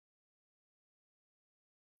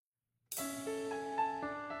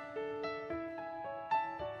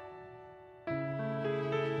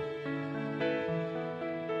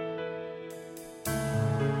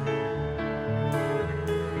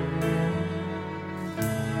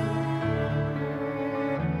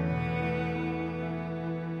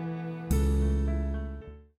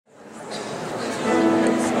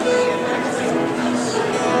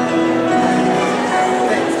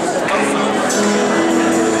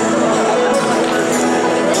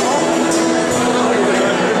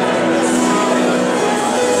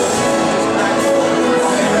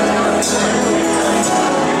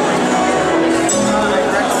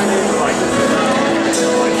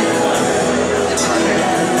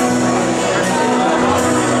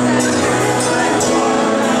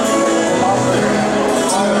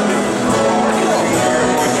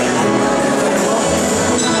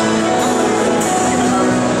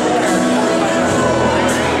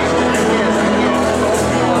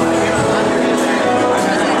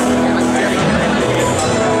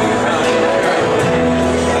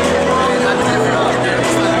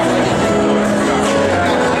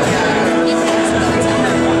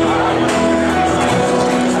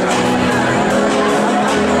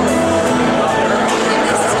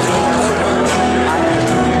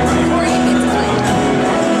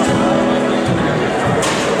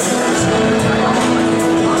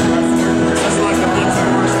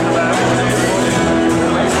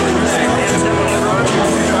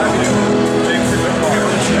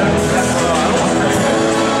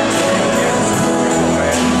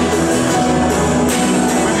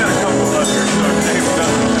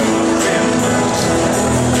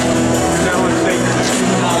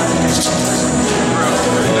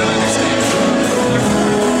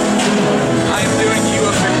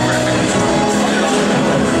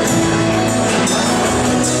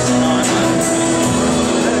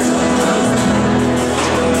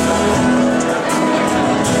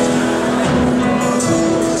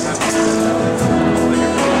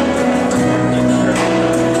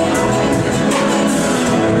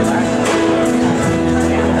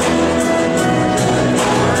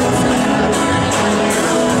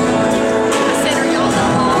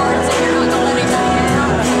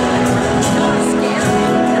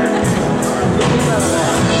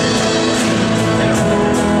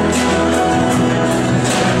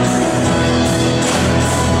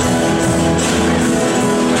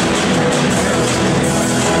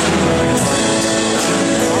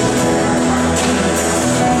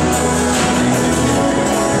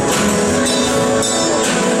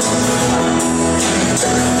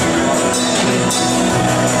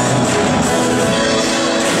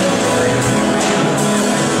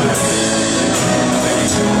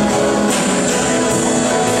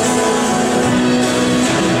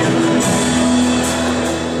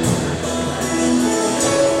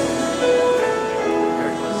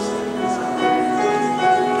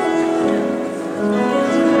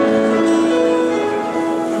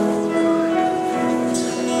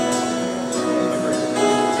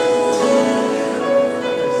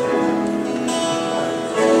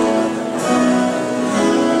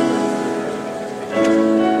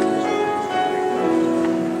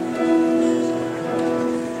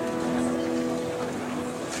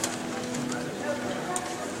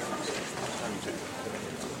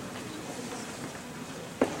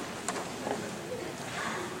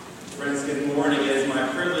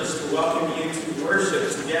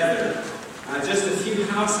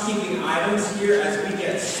housekeeping items here as we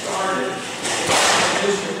get started.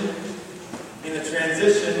 In the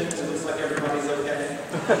transition, it looks like everybody's okay.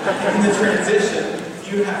 In the transition,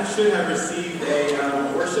 you should have received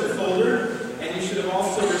a worship folder, and you should have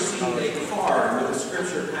also received a card with a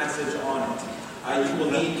scripture passage on it. You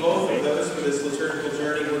will need both of those for this liturgical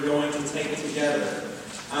journey we're going to take together.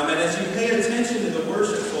 And as you pay attention to the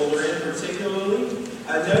worship folder in particularly,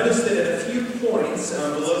 notice that at a few points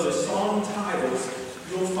below the song titles,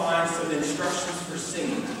 you'll find some instructions for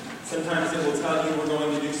singing. Sometimes it will tell you we're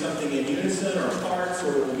going to do something in unison or parts,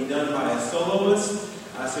 or it will be done by a soloist.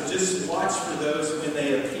 So just watch for those when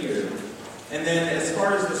they appear. And then as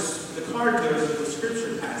far as the card goes with the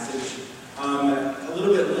scripture passage, a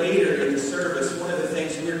little bit later in the service, one of the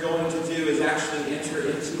things we're going to do is actually enter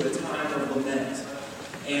into a time of lament.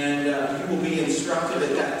 And you will be instructed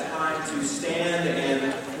at that time to stand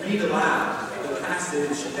and read aloud the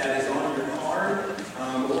passage that is on your card,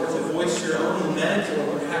 or to voice your own lament,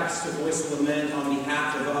 or perhaps to voice lament on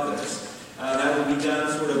behalf of others. That will be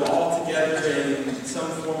done sort of all together in some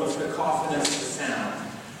form of cacophonous sound.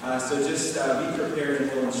 So just be prepared,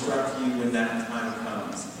 and we'll instruct you when that time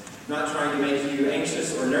comes. I'm not trying to make you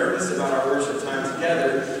anxious or nervous about our worship time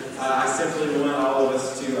together. I simply want all of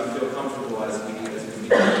us to feel comfortable as we begin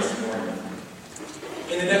this morning.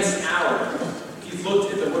 In the next hour, if you've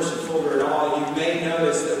looked at the worship folder at all, you may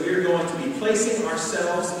notice that we're going to be placing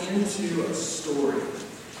ourselves into a story.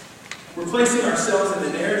 We're placing ourselves in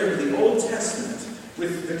the narrative of the Old Testament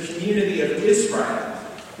with the community of Israel,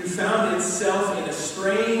 who found itself in a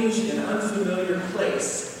strange and unfamiliar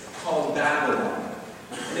place called Babylon.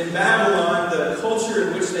 And in Babylon, the culture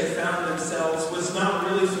in which they found themselves was not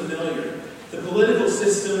really familiar. The political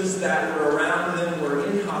systems that were around them were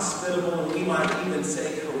inhospitable, and we might even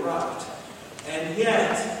say corrupt. And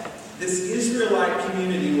yet, this Israelite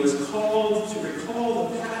community was called to recall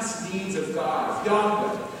the past deeds of God, of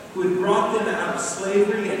Yahweh, who had brought them out of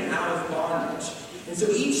slavery and out of bondage. And so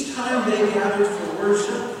each time they gathered for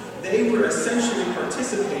worship, they were essentially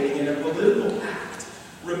participating in a political act,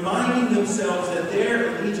 reminding themselves that their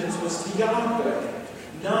allegiance was to Yahweh,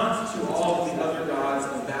 not to all of the other gods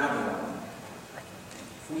of Babylon.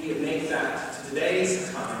 If we make that to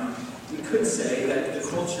today's time, we could say that the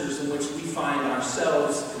cultures in which we find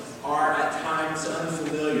ourselves are at times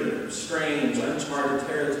unfamiliar, strange, uncharted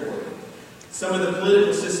territory. Some of the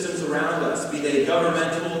political systems around us, be they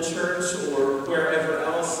governmental, church, or wherever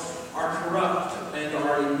else, are corrupt and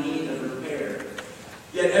are in need of repair.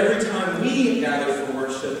 Yet every time we gather for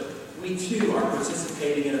worship, we too are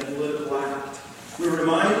participating in a political act. We're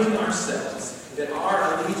reminding ourselves that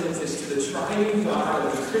our allegiance is to the triune God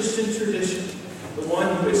of the Christian tradition, the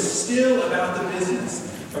one who is still about the business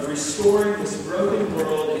of restoring this broken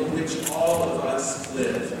world in which all of us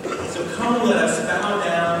live. So come, let us bow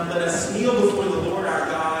down, let us kneel before the Lord our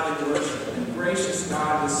God and worship. And gracious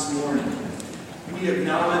God, this morning, we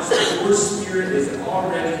acknowledge that your Spirit is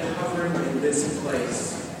already hovering in this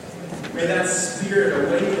place. May that Spirit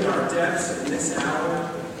awaken our depths in this hour,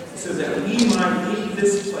 so that we might leave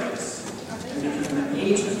this place and become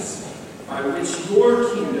agents by which your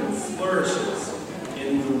kingdom flourishes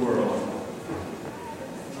in the world.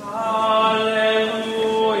 Alleluia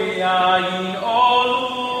in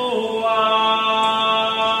Olua.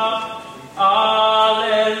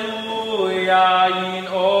 Alleluia in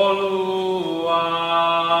Olua.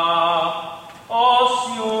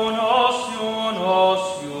 Osion, osion,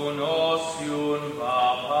 osion, osion,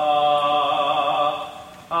 Papa.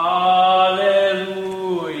 Alleluia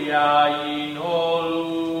in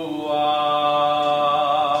Olua.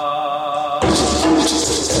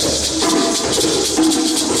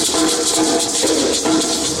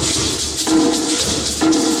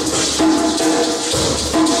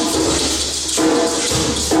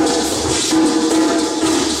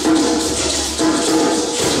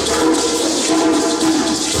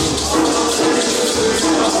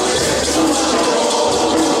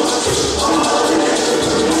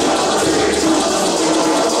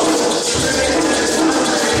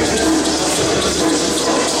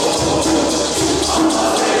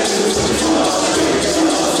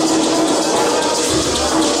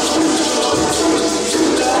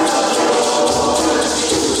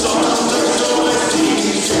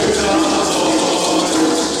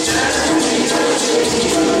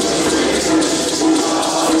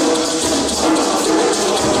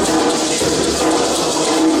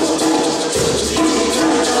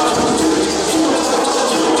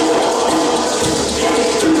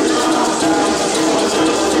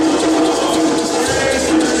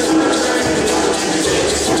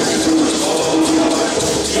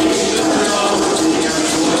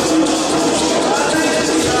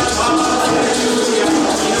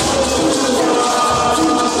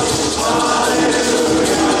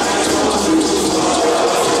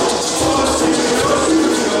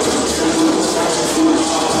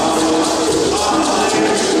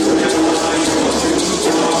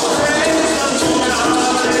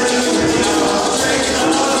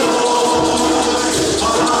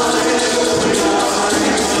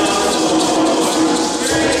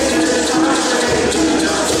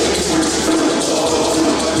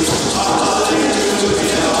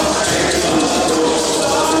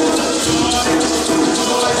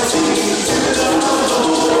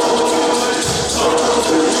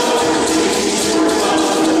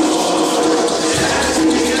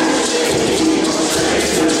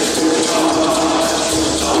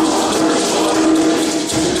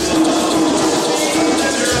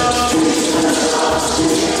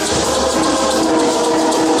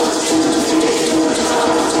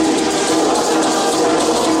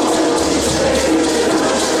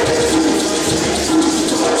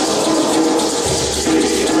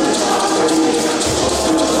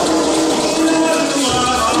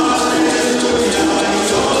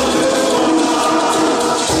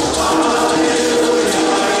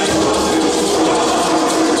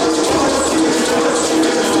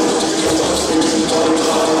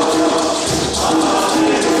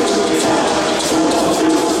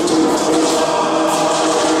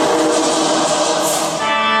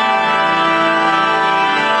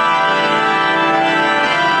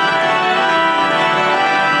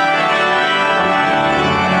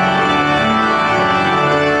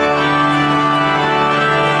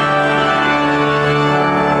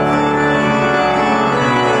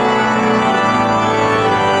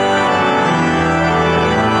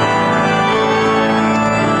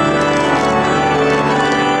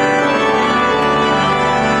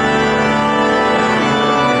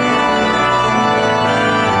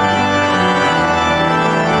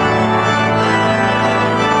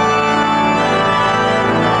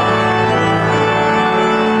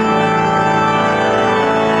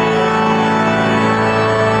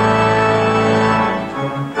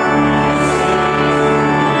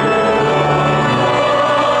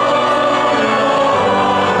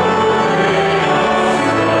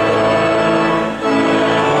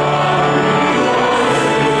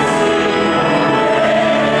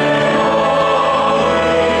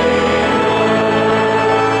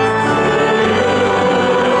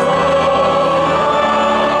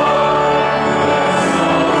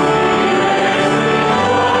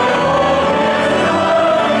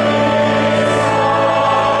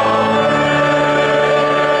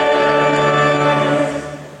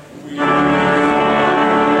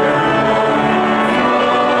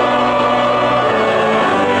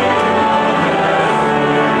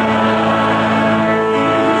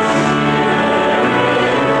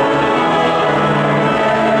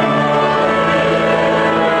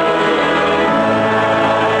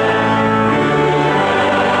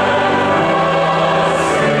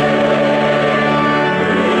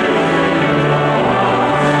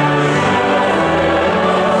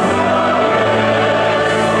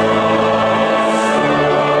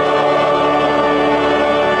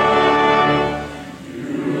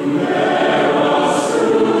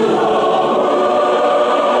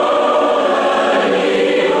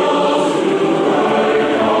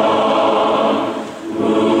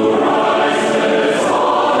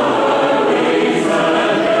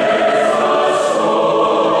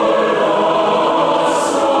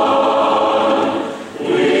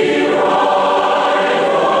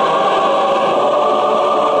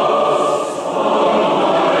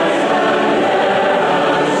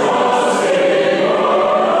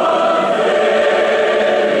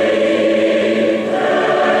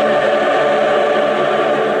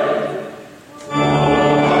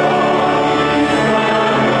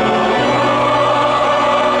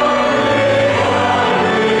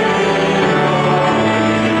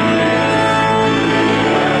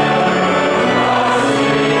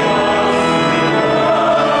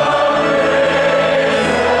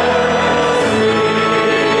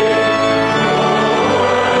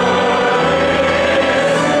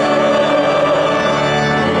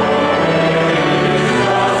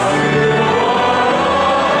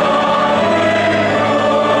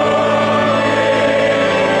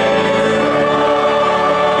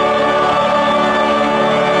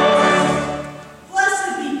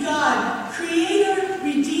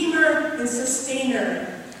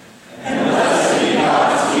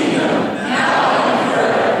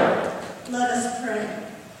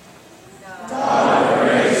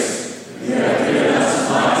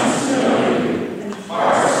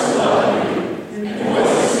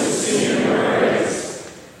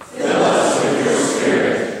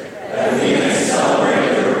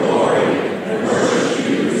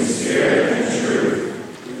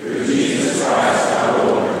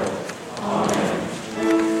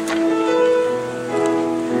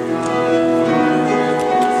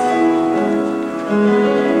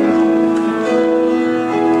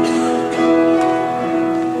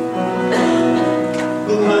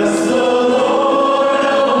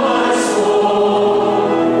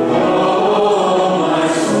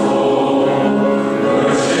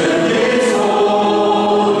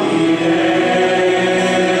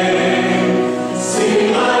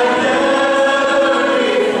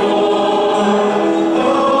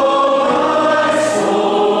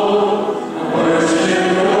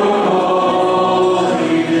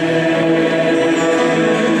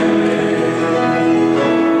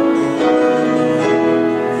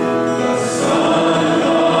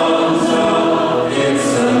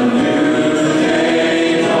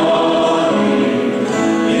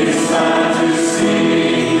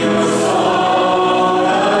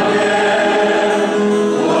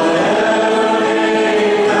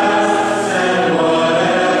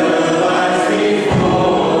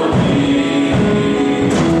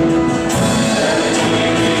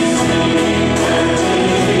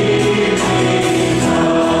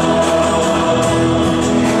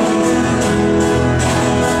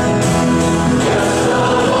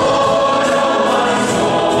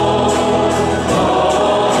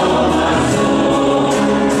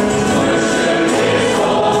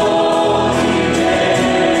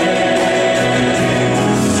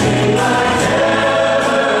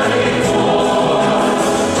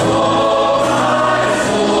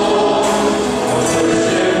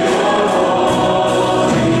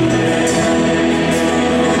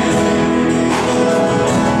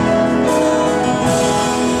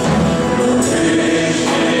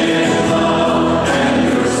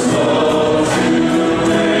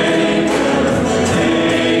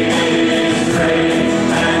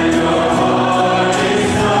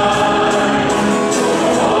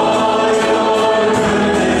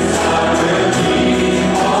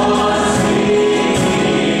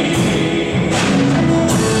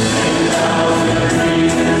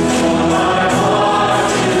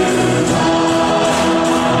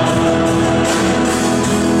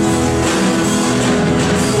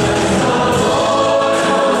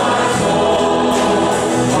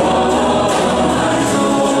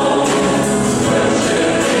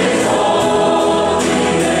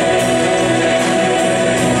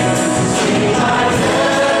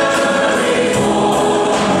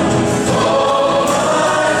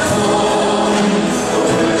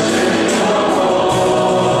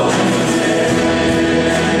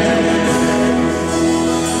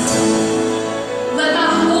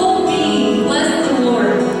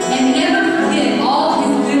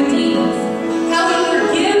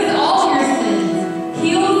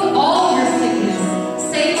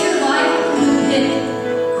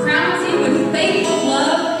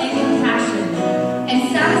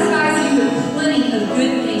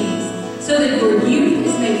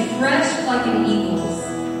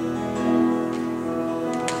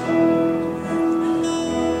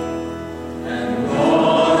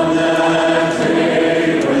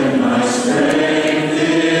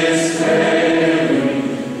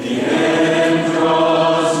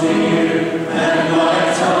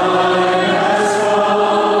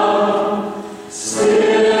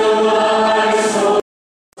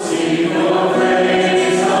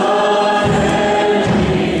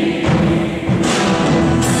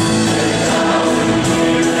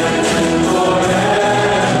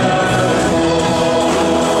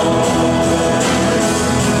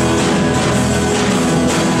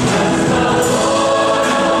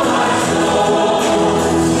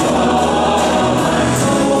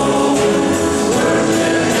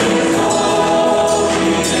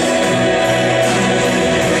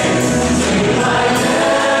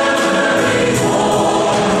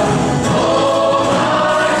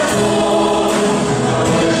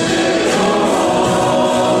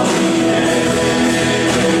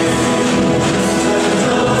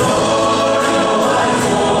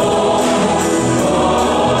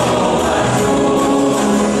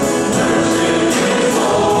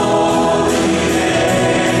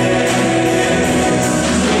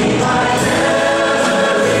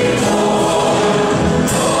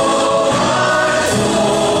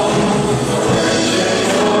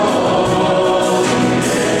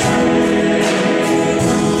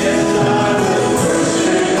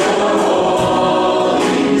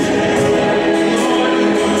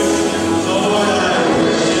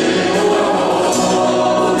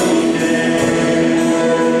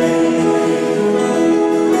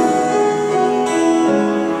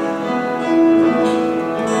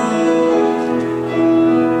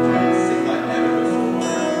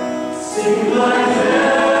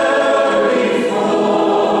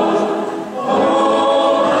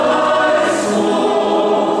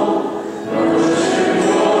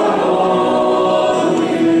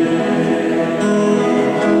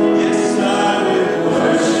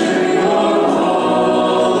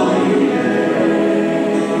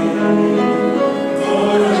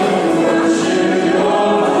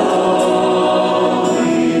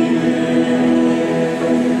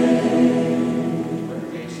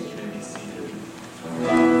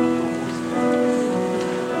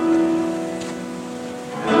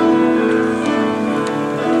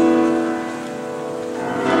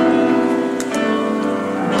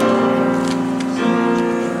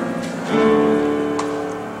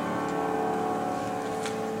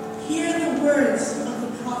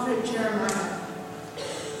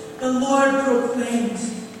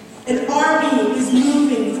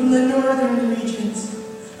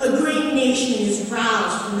 A great nation is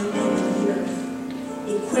roused from the end of the earth.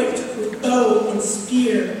 Equipped with bow and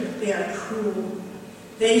spear, they are cruel.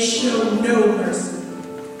 They show no mercy.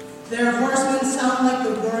 Their horsemen sound like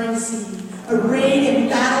the roaring sea, arrayed in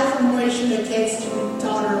battle formation against the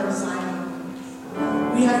daughter of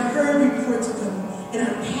Zion. We have heard reports of them and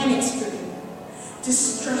are panic-stricken.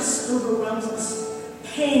 Distress overwhelms us,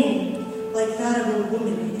 pain like that of a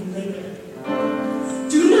woman in labor.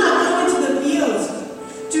 Do not go into the fields.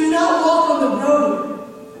 Do not walk on the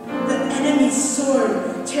road. The enemy's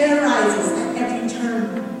sword terrorizes at every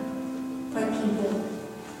turn. My people,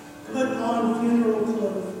 put on funeral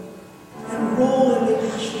clothes and roll in the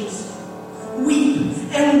ashes. Weep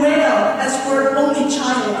and wail as for an only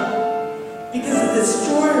child, because the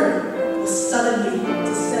destroyer will suddenly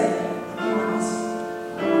descend upon us.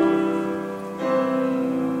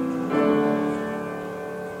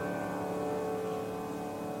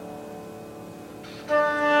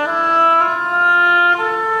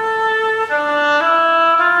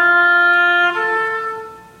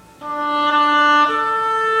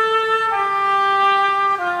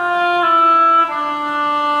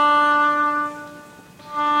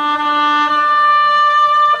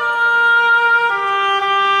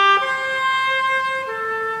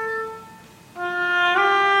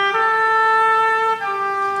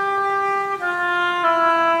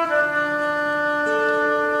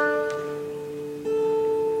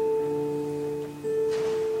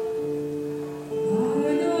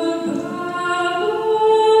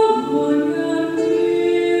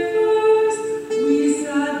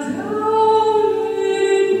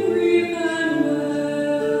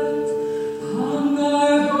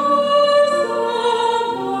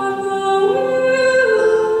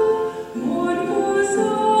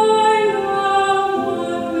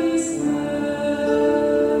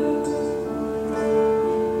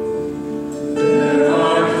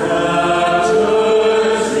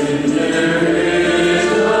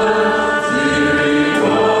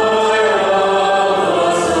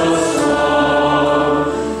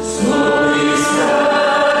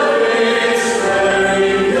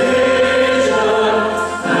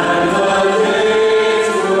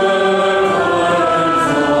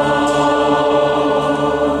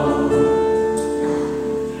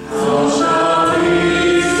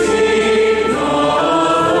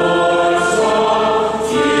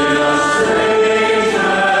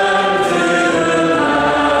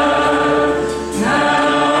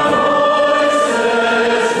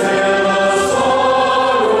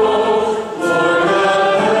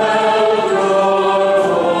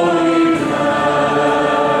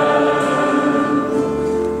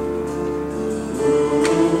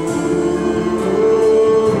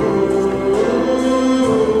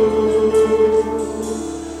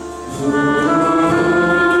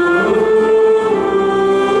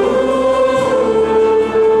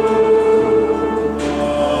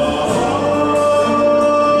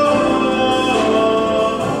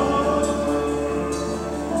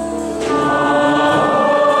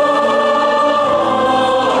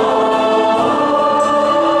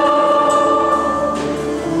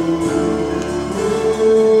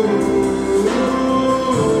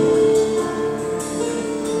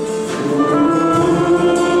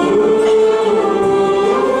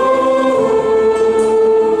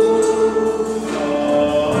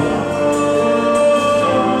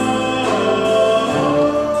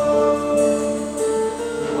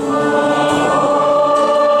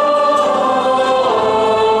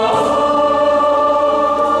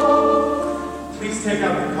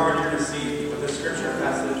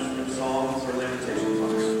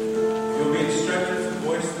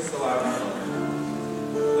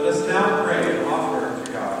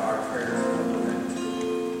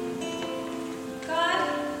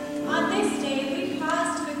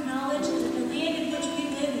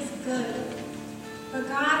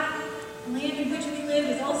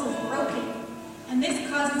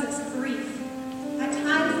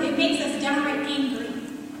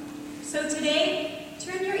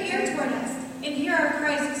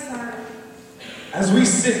 As we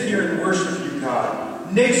sit here and worship you,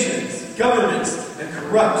 God, nations, governments, and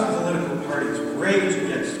corrupt political parties rage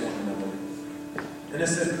against one another.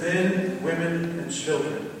 Innocent men, women, and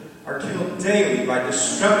children are killed daily by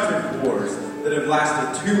destructive wars that have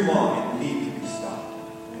lasted too long and need to be stopped.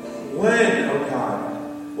 When, O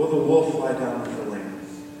God, will the wolf lie down with the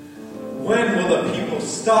lamb? When will the people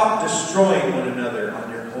stop destroying one another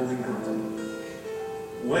on your holy mountain?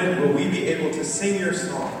 When will we be able to sing your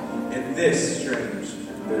song in this strange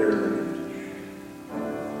and bitter land?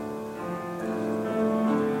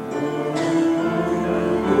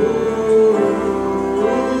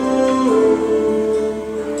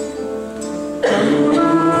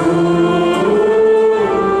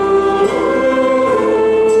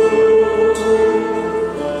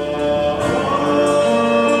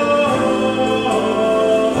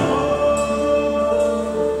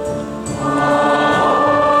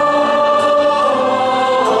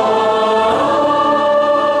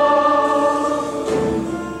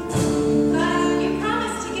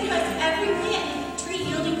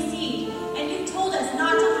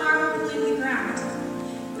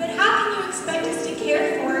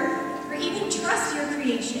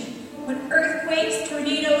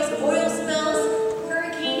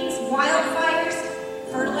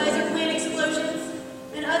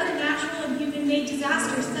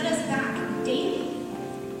 disaster set us back daily?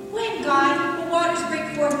 When, God, will waters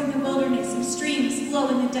break forth in the wilderness and streams flow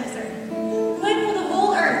in the desert? When will the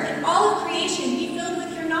whole earth and all of creation be filled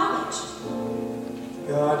with your knowledge?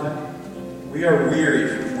 God, we are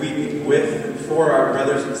weary from weeping with and for our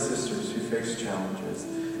brothers and sisters who face challenges,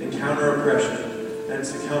 encounter oppression, and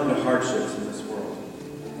succumb to hardships in this world.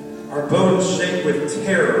 Our bones shake with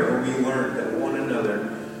terror when we learn that one another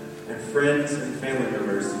and friends and family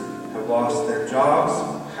members have lost their jobs,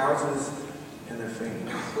 houses, and their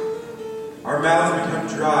families. Our mouths become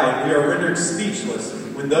dry and we are rendered speechless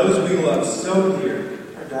when those we love so dear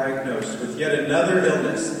are diagnosed with yet another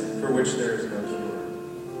illness for which there is no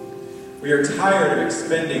cure. We are tired of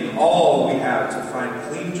expending all we have to find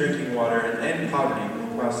clean drinking water and end poverty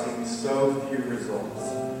while seeing so few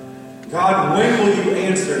results. God, when will you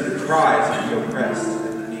answer the cries of the oppressed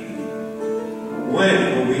and the needy?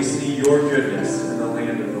 When will we see your goodness in the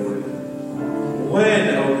land of the living?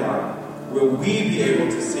 When, O God, will we be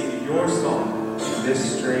able to sing your song in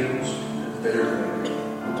this strange and bitter land?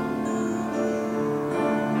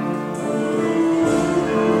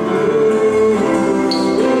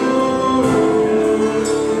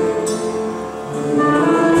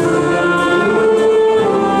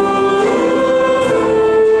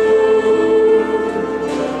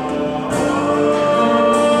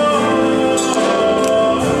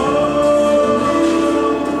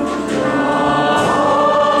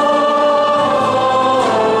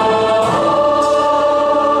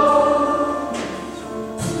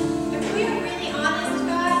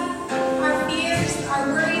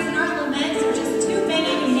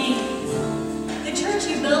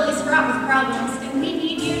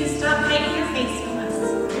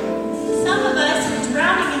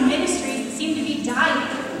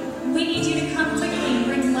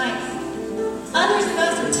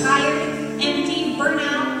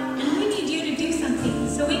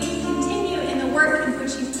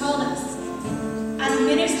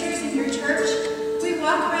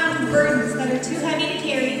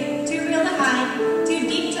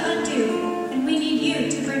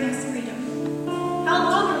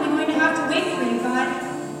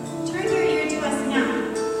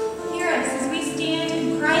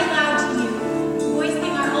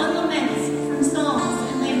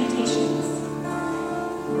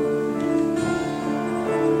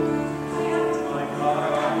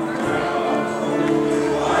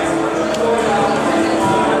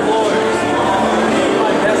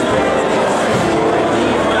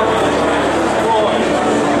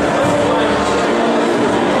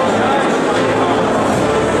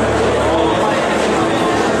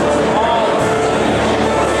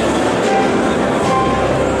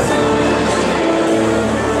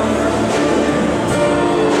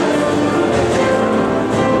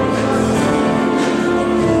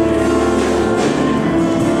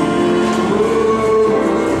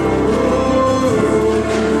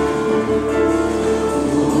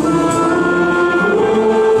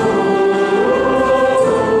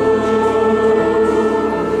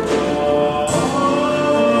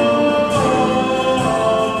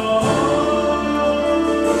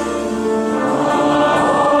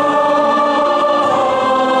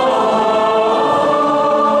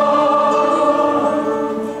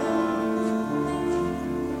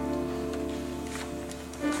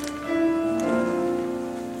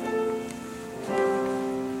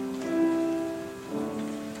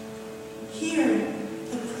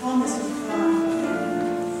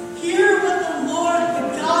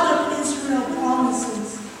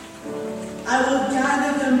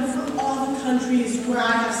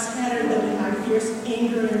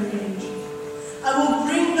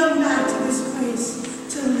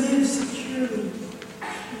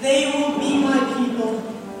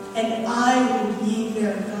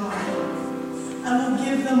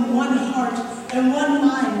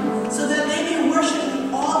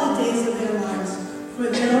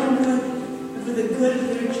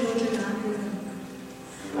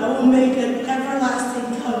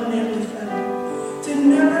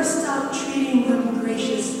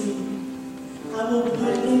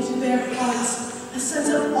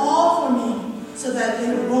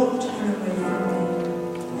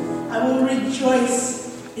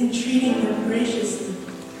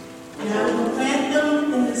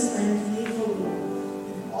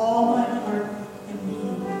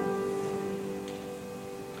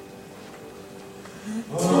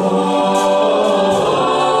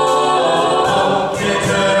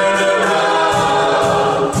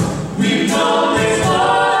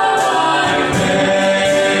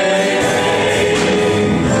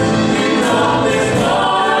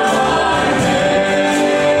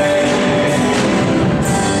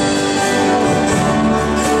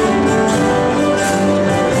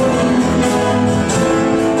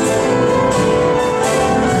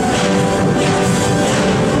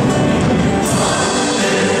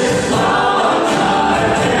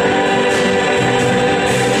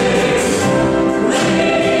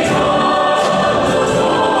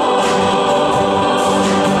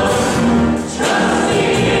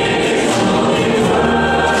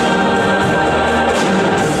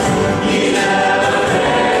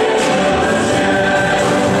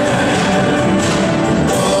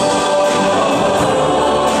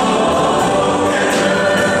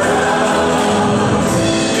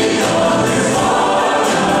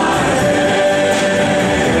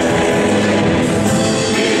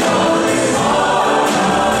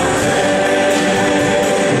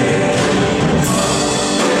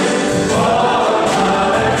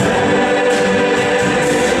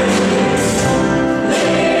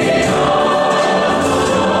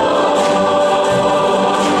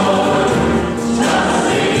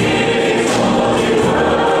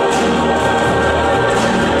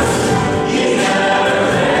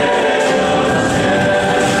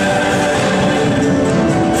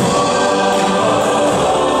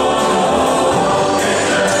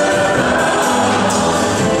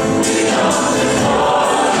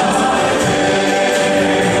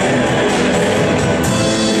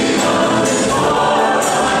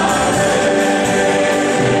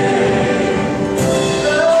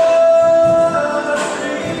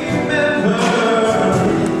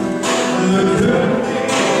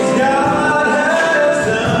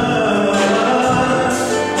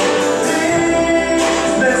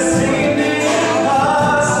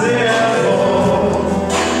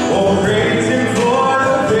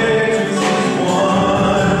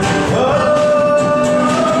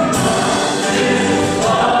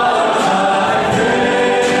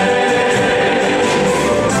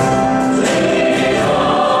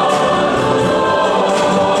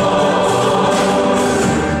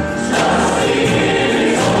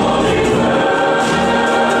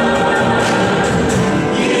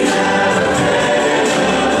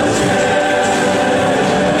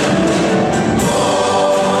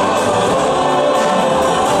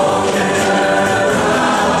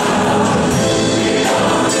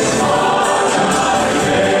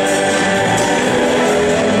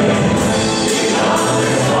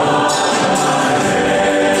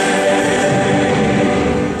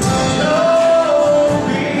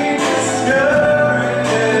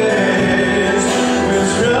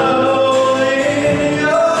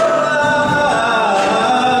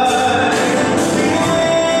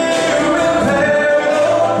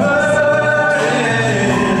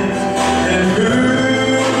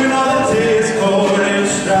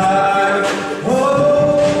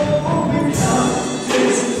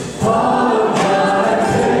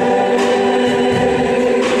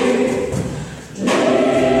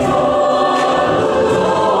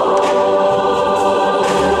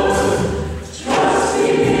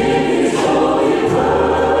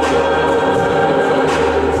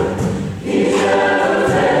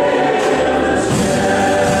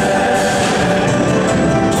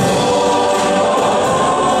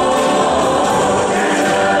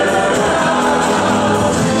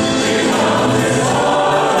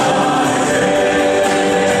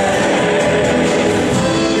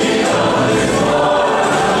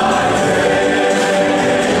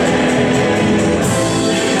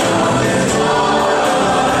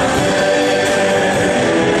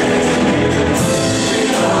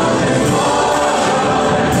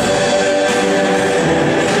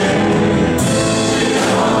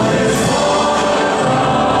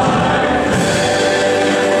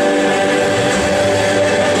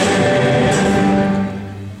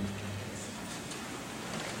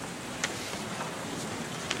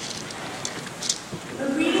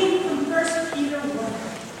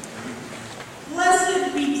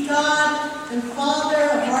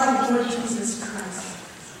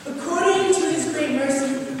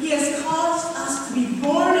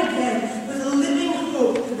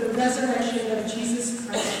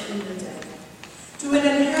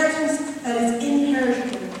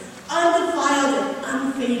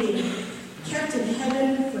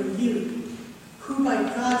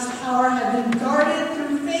 God's power have been guarded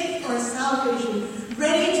through faith for salvation,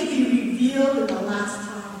 ready to be revealed in the last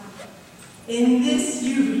time. In this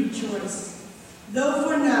you rejoice, though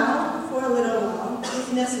for now, for a little while,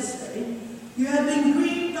 if necessary, you have been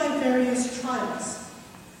grieved by various trials,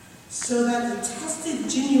 so that the tested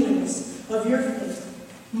genuineness of your faith,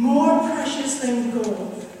 more precious than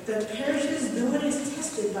gold, that perishes though it is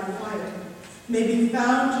tested by fire, may be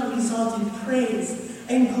found to result in praise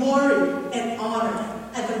and glory and honor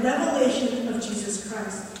at the revelation of Jesus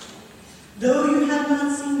Christ. Though you have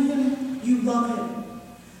not seen him, you love him.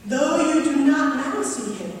 Though you do not now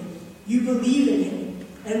see him, you believe in him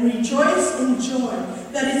and rejoice in joy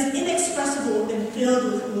that is inexpressible and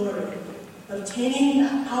filled with glory, obtaining the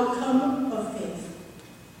outcome of faith,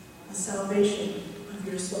 the salvation of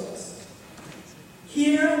your souls.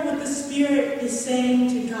 Hear what the Spirit is saying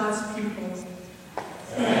to God's people.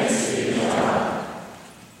 Thanks be to God.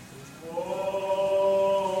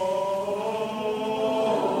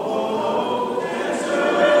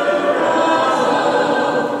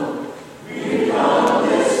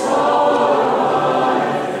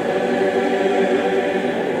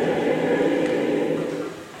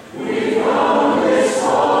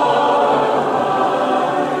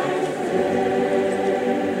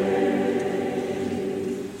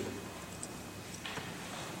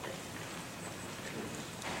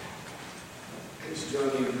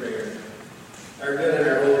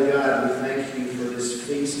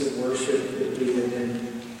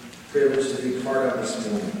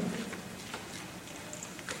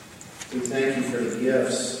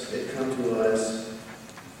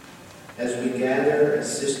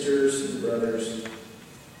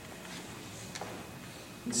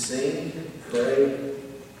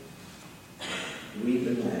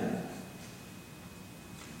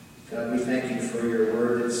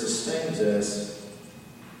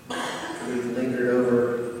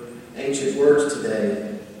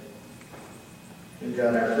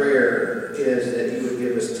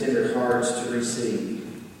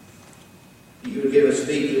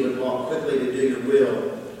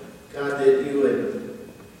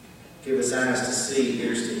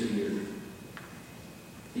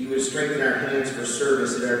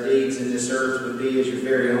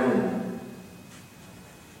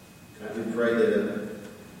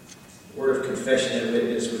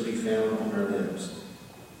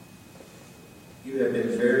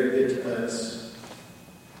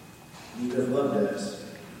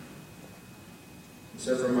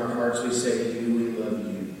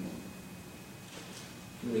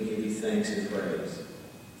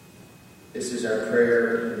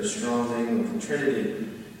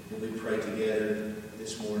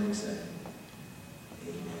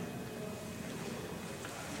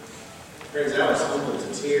 Friends, I was humbled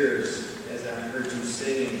to tears as I heard you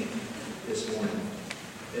singing this morning.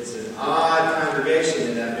 It's an odd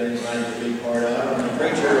congregation that I've been invited to be part of. I'm a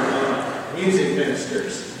preacher among music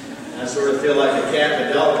ministers. I sort of feel like a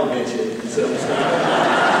Catholic adult convention sometimes.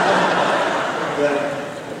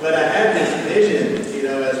 But I had this vision,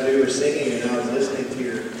 as we were singing and I was listening to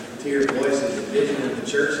your voices, the vision of the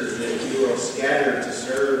churches that you are scattered to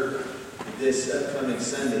serve this upcoming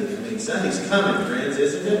Sunday. I mean, Sunday's coming, friends,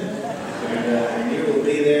 isn't it? And you will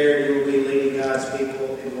be there, you will be leading God's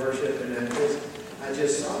people in worship, and I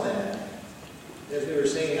just saw that. As we were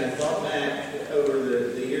singing, I thought back over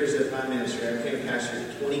the years of my ministry. I became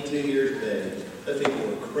pastor 22 years of age. Those people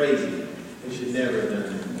were crazy. We should never have done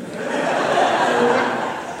it.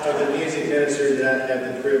 Of the music ministers that I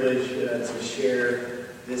have the privilege to share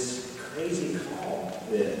this crazy call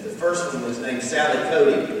with. The first one was named Sally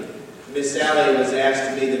Cody. Miss Sally was asked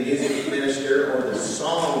to be the music minister or the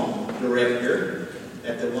song director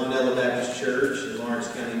at the Wandella Baptist Church in Lawrence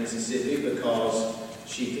County, Mississippi, because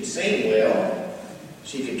she could sing well,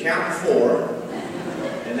 she could count to 4,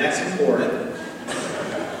 and that's important,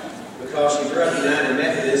 because she grew up United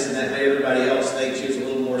Methodist, and that made everybody else think she was a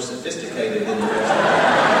little more sophisticated than the rest of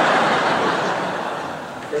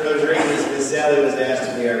them. For those reasons, Miss Sally was asked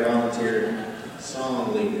to be our volunteer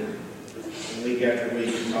song leader. And week after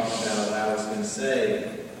week, we talked about what I was going to say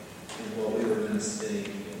and what we were going to sing.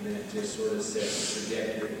 And then it just sort of set the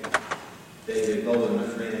trajectory. David Bolin, my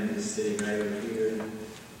friend, is sitting right over here.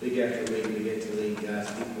 Week after week, we get to lead God's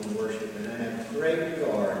people in worship. And I have great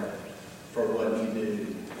regard for what you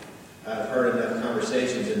do. I've heard enough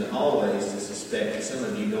conversations in the hallways to suspect that some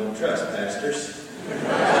of you don't trust pastors.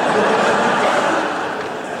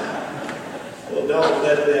 Well, don't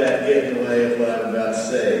let that get in the way of what I'm about to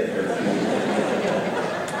say.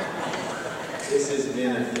 This has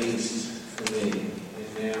been a feast for me. And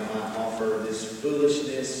now I offer this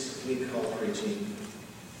foolishness we call preaching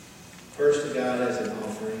First to God as an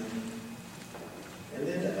offering, and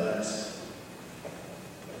then to us,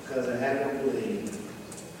 because I happen to believe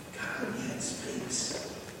God yet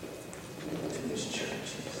speaks to His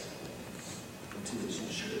churches, and to His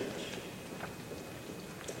church.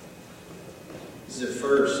 This is a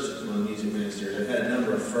first among music ministers. I've had a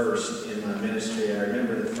number of firsts in my ministry. I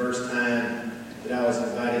remember the first time that I was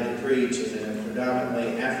invited to preach in a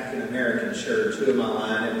predominantly African-American church. Who am I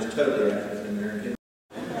lying? It was totally African-American.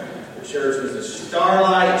 The church was the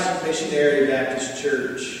Starlight Missionary Baptist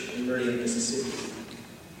Church in Meridian, Mississippi.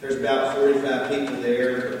 There's about 45 people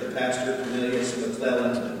there. The pastor, Cornelius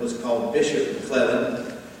McClellan, was called Bishop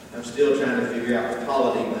McClellan. I'm still trying to figure out the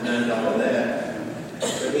polity behind all of that.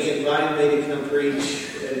 But he invited me to come preach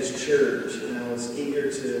at his church, and I was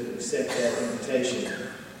eager to accept that invitation.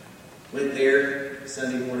 Went there,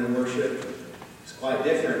 Sunday morning worship. It's quite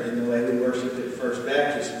different than the way we worshiped at First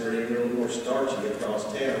Baptist, where it was a little more starchy across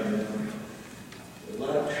town. A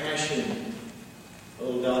lot of passion.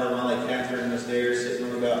 Little daughter Molly Catherine was there, sitting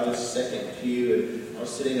on about the second pew, and I was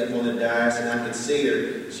sitting up on the dais, and I could see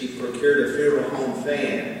her. She procured a funeral home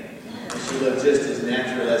fan, and she looked just as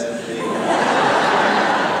natural as could be.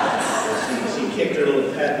 She kicked her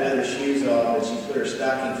little patent leather shoes off, and she put her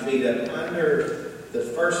stocking feet up under the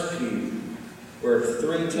first pew, where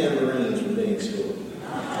 3 tambourines were being scored.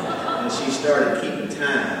 And she started keeping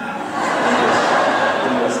time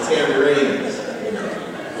in those tambourines.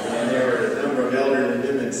 And there were a number of elderly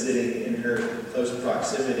women sitting in her close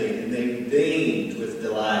proximity, and they beamed with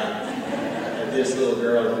delight at this little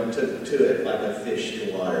girl who took to it like a fish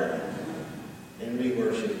to water. And we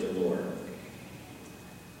worshiped the Lord.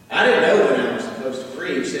 I didn't know when I was supposed to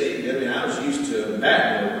preach. I was used to a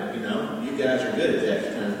backboard, You guys are good at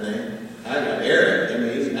that kind of thing. I got Eric.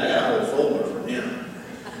 I got a whole folder from him.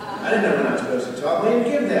 I didn't know when I was supposed to talk. We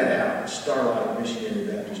didn't give that out at Starlight Missionary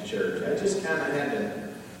Baptist Church. I just kind of had to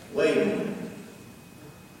wait on it.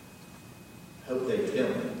 Hope they tell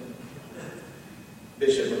me.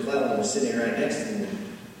 Bishop McClellan was sitting right next to me,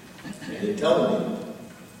 and he told me.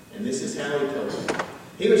 And this is how he told me.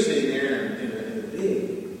 He was sitting there in a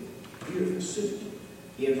big, beautiful suit.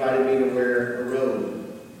 He invited me to wear a robe.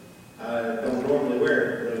 I don't normally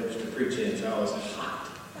wear robes to preach in, so I was hot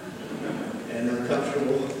and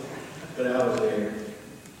uncomfortable, but I was there.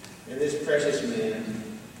 And this precious man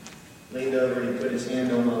leaned over and he put his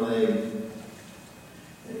hand on my leg,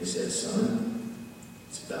 and he said, "Son,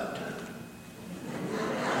 it's about time."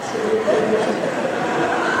 I said,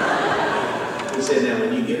 "Okay." He said, "Now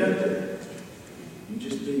when you get up there, you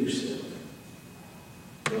just be yourself.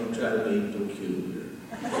 Don't try to be peculiar."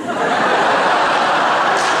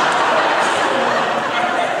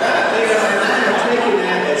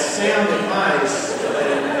 Sound advice,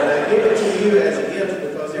 and I give it to you as a gift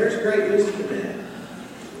because there's great wisdom in that.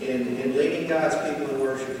 In leading God's people in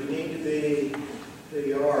worship, you need to be who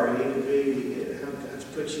you are. You need to be how God's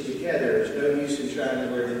put you together. There's no use in trying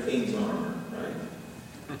to wear the king's armor, right?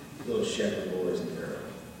 Little shepherd boys and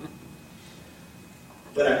girls.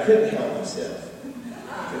 But I couldn't help myself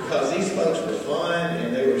because these folks were fun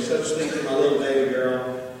and they were so sweet to my little baby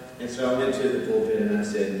girl. And so I went to the pulpit and I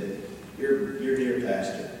said, Your dear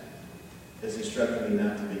pastor has instructed me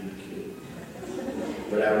not to be peculiar.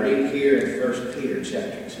 But I read here in 1 Peter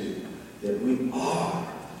chapter 2 that we are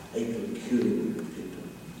a peculiar people.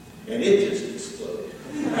 And it just exploded.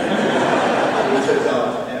 We took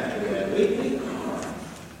off after that.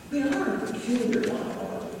 We are a peculiar lot,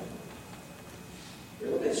 aren't we? We're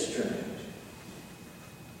a little bit strange.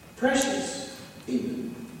 Precious,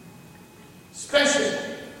 even. Special.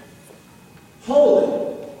 Holy.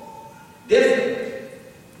 Different.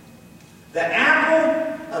 The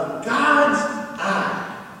apple of God's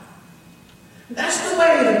eye. That's the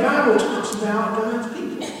way the Bible talks about God's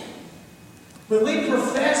people. When we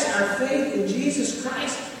profess our faith in Jesus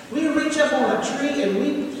Christ, we reach up on a tree and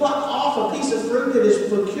we pluck off a piece of fruit that is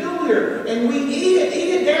peculiar and we eat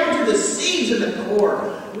it down to the seeds of the core.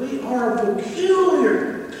 We are a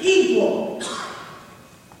peculiar people.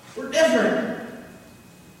 We're different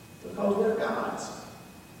because we're God's.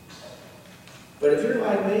 But if you're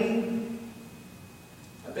like me,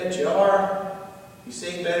 I bet you are. You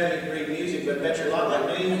sing better, you can read music, but I bet you're a lot like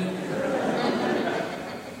me.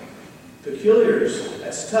 Peculiars,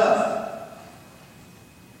 that's tough.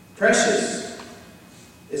 Precious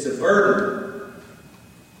is a burden.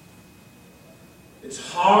 It's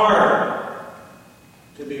hard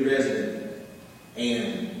to be resident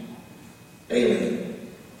and alien.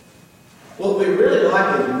 What we really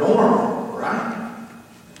like is normal, right?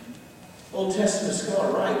 Old Testament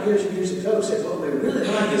scholar, right, years ago said what we really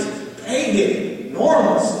like is pagan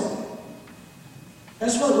normalcy.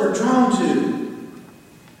 That's what we're drawn to.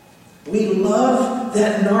 We love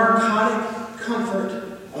that narcotic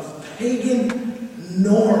comfort of pagan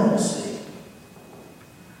normalcy.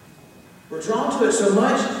 We're drawn to it so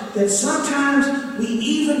much that sometimes we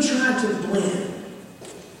even try to blend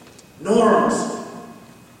normalcy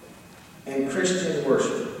and Christian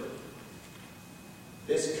worship.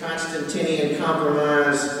 This Constantinian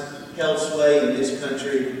compromise held sway in this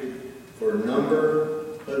country for a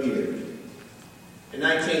number of years. In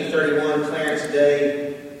 1931, Clarence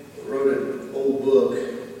Day wrote an old book,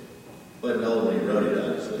 wasn't old when he wrote it,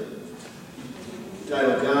 obviously,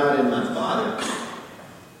 titled God and My Father.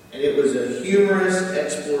 And it was a humorous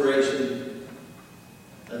exploration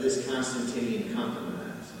of this Constantinian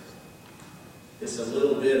compromise. It's a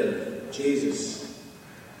little bit of Jesus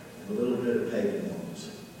and a little bit of pagan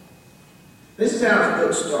morals. This is how the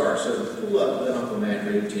book starts, so pull up and let Uncle Matt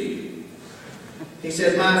read to you. He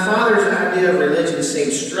said, "My father's idea of religion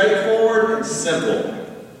seemed straightforward and simple.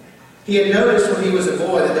 He had noticed when he was a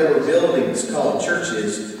boy that there were buildings called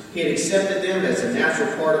churches. He had accepted them as a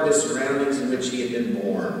natural part of his surroundings in which he had been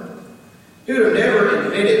born. He would have never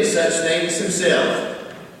invented such things himself.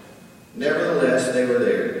 Nevertheless, they were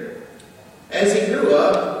there. As he grew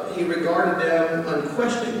up, he regarded them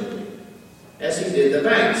unquestioningly, as he did the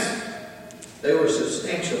banks. They were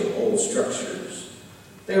substantial old structures.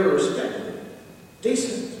 They were respectable,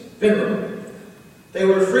 decent, venerable. They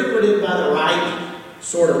were frequented by the right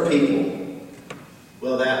sort of people.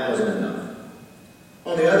 Well, that wasn't enough.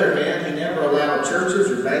 On the other hand, he never allowed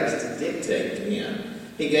churches or banks to dictate to him.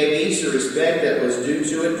 He gave each the respect that was due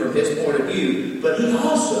to it from his point of view, but he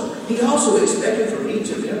also expected from each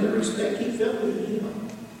of them the respect he felt due to him.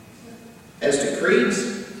 As to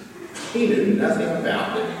creeds, he knew nothing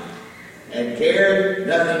about them, and cared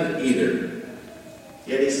nothing either.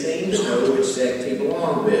 Yet he seemed to know which sect he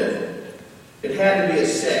belonged with. It had to be a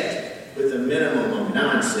sect with a minimum of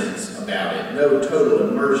nonsense about it. No total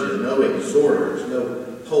immersion, no exhorters, no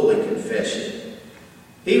holy confession.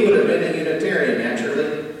 He would have been a Unitarian,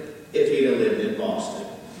 naturally, if he'd have lived in Boston.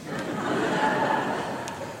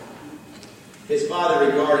 His father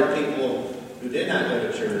regarded people who did not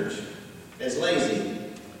go to church as lazy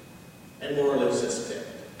and morally suspect.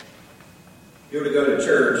 You were to go to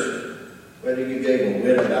church, whether you gave a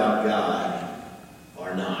whit about God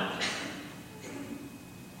or not.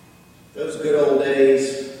 Those good old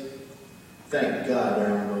days, thank God,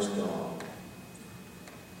 they're almost gone.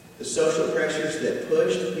 The social pressures that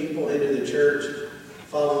pushed people into the church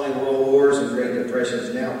following world wars and Great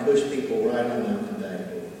Depressions now push people right on out the back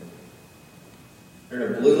door. There are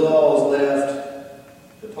no blue laws left.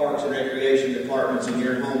 The parks and recreation departments in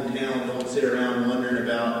your hometown don't sit around wondering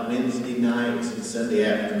about Wednesday nights and Sunday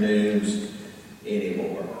afternoons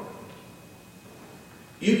anymore.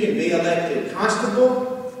 You can be elected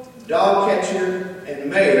constable, dog catcher,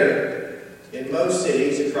 and mayor in most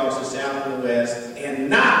cities across the South and the West and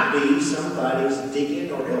not be somebody's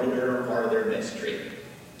deacon or elder or part of their vestry.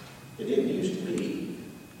 It didn't used to be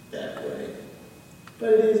that way,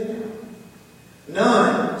 but it is now.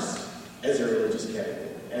 Nuns as a religious category,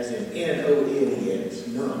 as in N-O-N-E-S,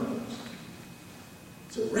 nuns.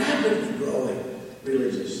 It's a rapidly growing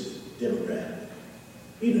religious demographic.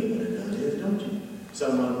 You know what a nun is, don't you?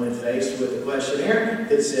 Someone when faced with a questionnaire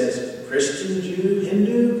that says Christian, Jew,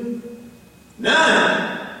 Hindu,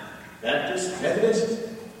 none. Baptist, Methodist,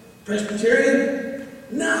 Presbyterian,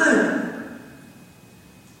 none.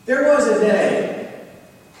 There was a day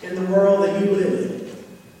in the world that you live in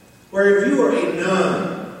where if you were a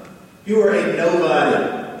nun, you were a nobody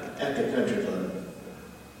at the country club.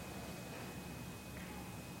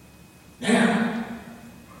 Now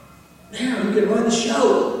you can run the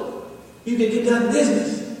show. You can conduct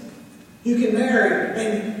business. You can marry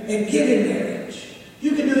and give in marriage.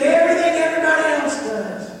 You can do everything everybody else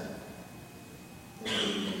does.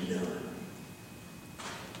 None.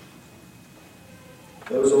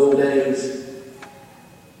 Those old days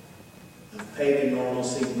of pagan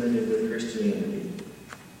normalcy blended with Christianity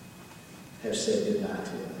have said goodbye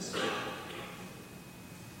to us.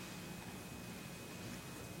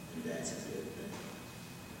 And that's a good thing.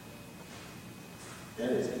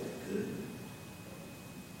 That is a good thing.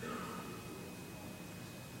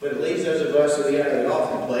 But it leaves those of us who have the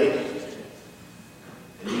offering plate,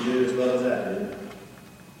 and you do as well as I do,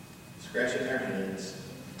 scratching our heads,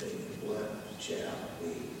 thinking, what shall we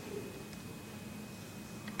do?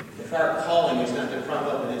 If our calling is not to prop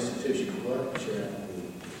up an institution, what shall we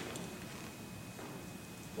do?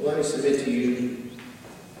 Well, let me submit to you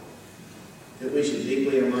that we should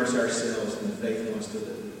deeply immerse ourselves in the faith he wants to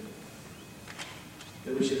live.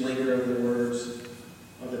 That we should linger over the words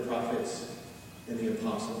of the prophets and the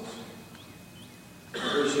apostles.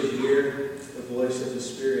 We should hear the voice of the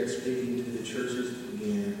Spirit speaking to the churches that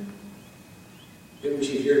began. That we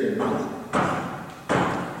should hear them knocking.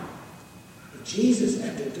 Jesus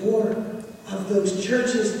at the door of those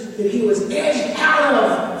churches that he was edged out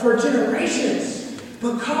of for generations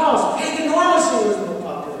because pagan normalcy was more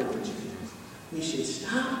popular than Jesus. We should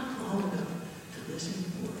stop long enough to listen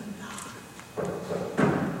for a knock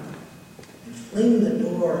and fling the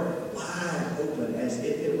door wide open as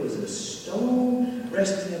if it was a stone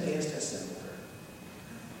resting against a sepulchre.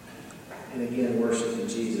 And again, worshiping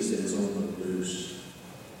Jesus that is on the loose,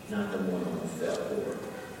 not the one on the felt door.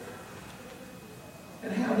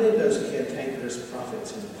 And how did those cantankerous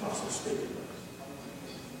prophets and apostles speak to us?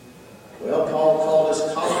 Well, Paul called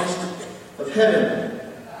us colonists of heaven.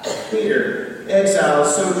 Peter,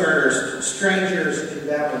 exiles, sojourners, strangers in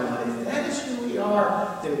Babylon. If that is who we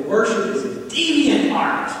are, then worship is a deviant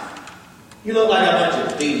art. You look like a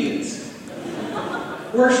bunch of deviants.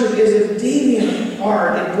 Worship is a deviant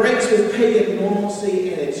art. It breaks with pagan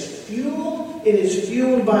normalcy, and it is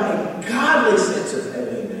fueled by a godly sense of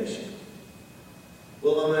alienation.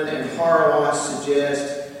 Williman and Harawas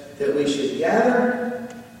suggest that we should gather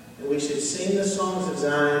and we should sing the songs of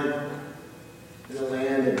Zion in a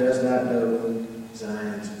land that does not know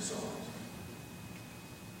Zion's songs.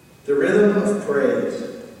 The rhythm of praise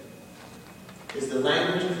is the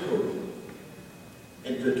language of hope.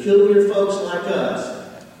 And peculiar folks like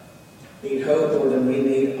us need hope more than we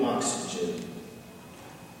need oxygen.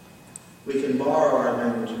 We can borrow our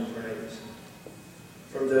language of praise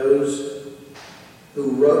from those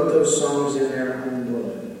who wrote those songs in their own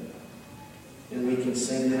blood. And we can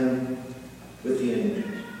sing them with the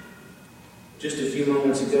angels. Just a few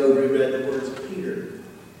moments ago, we read the words of Peter.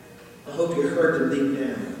 I hope you heard them deep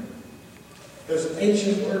down. Those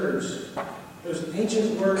ancient words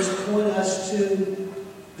point us to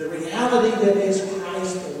the reality that is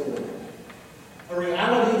Christ the Lord. A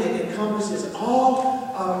reality that encompasses all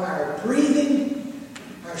of our breathing,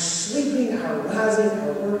 our sleeping, our rising,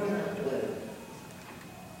 our work, and our play.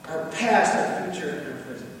 Our past, our future, and our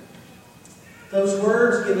present. Those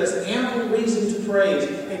words give us ample reason to praise.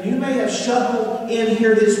 And you may have shuffled in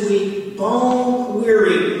here this week, bone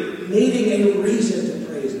weary, needing a reason to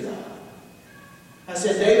praise God. I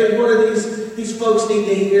said, David, what do these folks need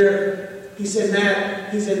to hear? He said,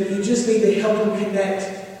 Matt, you just need to help them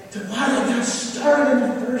connect to why they got started in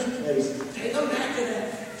the first place. Take them back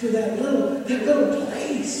to that little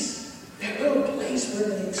place. That little place where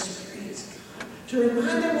they experienced God. To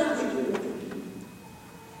remind them why they do what they do.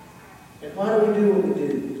 And why do we do what we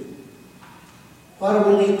do? Why do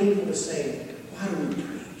we lead people to sing? Why do we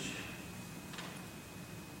preach?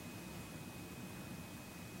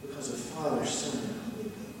 Because of Father, Son, and Holy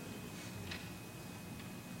Ghost.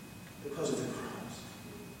 Because of the cross,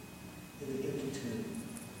 and the empty tomb,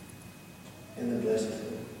 and the blessed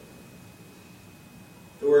Lord.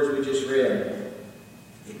 The words we just read,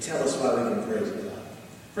 they tell us why we can praise God.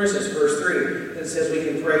 For instance, verse 3, it says we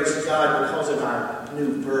can praise God because of our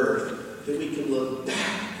new birth, that we can look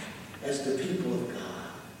back as the people of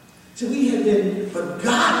God. So we have been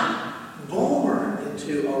begotten, born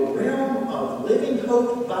into a realm of living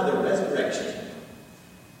hope by the resurrection.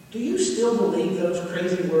 Do you still believe those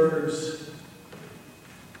crazy words?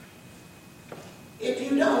 If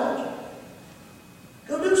you don't,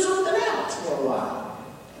 go do something else for a while.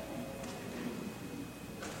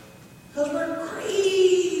 Because we're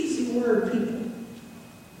crazy word people.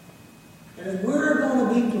 And if we're going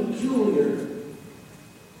to be peculiar,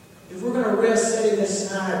 if we're going to risk setting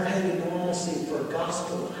aside pagan normalcy for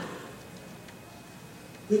gospel life,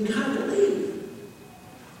 we've got to believe.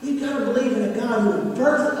 We've got to believe in a God who will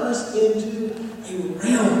birth us into a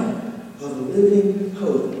realm of living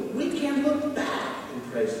hope. We can look back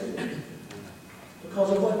and praise Him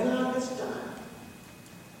because of what God has done.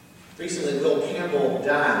 Recently, Will Campbell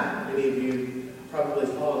died. Many of you probably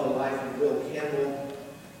followed the life of Will Campbell,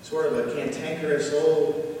 sort of a cantankerous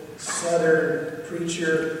old Southern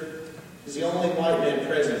preacher. He's the only white man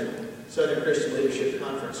present Southern Christian Leadership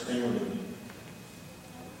Conference founding.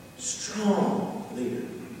 Strong leader.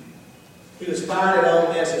 He was fired at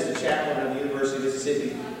Ole Miss as the chaplain of the University of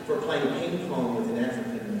Mississippi for playing ping pong with an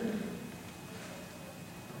African American.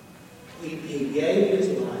 He gave his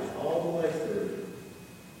life all the way through,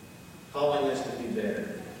 calling us to be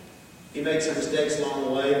better. He made some mistakes along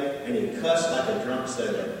the way, and he cussed like a drunk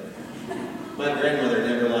sailor. My grandmother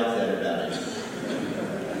never liked that about him.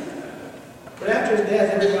 But after his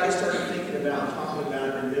death, everybody started thinking about, talking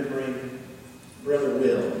about, remembering Brother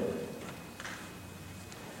Will.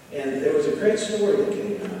 And there was a great story that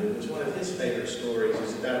came about. It was one of his favorite stories.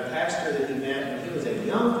 It's about a pastor that he met when he was a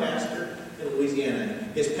young pastor in Louisiana.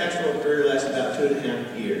 His pastoral career lasted about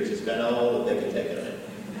 2.5 years. It's about all that they could take of it.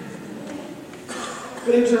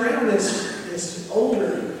 But he was around this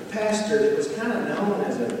older pastor that was kind of known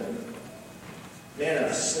as a man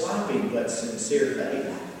of sloppy but sincere faith.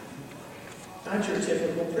 Not your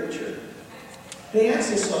typical preacher. They asked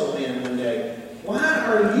this old man one day, "Why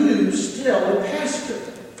are you still a pastor?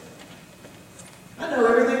 I know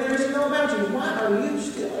everything there is to know about you. Why are you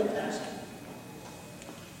still a pastor?"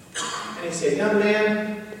 And he said, young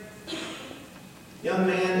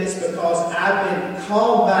man, it's because I've been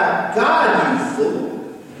called by God, you fool."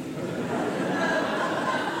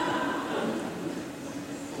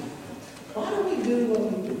 Why do we do what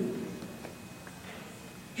we do?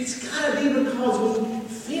 It's got to be because we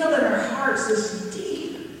feel in our hearts this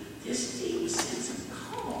deep sense of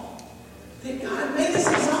call. That God made us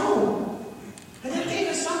His own. And that gave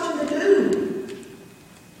us something to do.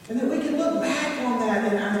 And that we can look back on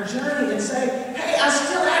that in our journey and say, "Hey, I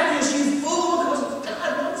still have this, you fool, because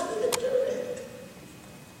God wants me to do it."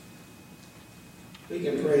 We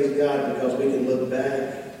can praise God because we can look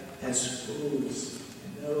back as fools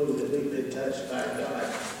and know that we've been touched by God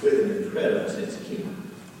with an incredible sense of humor.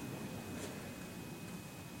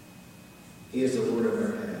 He is the Lord of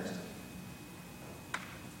our past.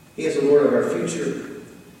 He is the Lord of our future.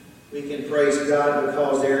 We can praise God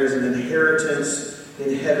because there is an inheritance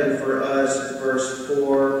in heaven for us. Verse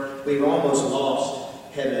 4, we've almost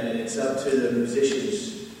lost heaven, and it's up to the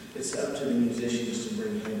musicians. It's up to the musicians to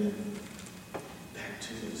bring heaven back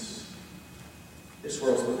to us. This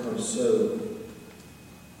world's become so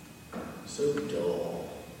dull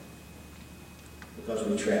because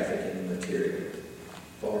we traffic in the material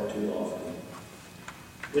far too often.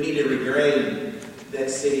 We need to regain that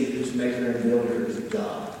city whose maker and builder is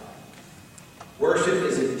God. Worship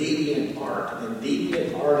is a deviant art, and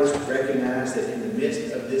deviant artists recognize that in the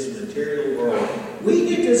midst of this material world, we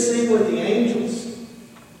get to sing with the angels.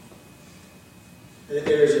 And that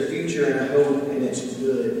there is a future and a hope, and it's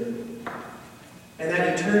good. And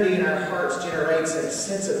that eternity in our hearts generates a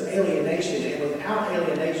sense of alienation, and without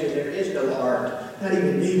alienation, there is no art, not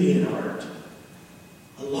even deviant art.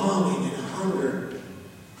 A longing and a hunger.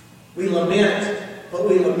 We lament, but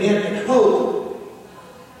we lament in hope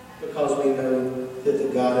because we know that the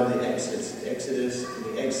God of the Exodus and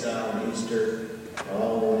the exile and Easter are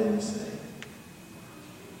all one and the same.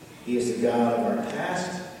 He is the God of our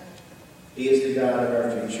past. He is the God of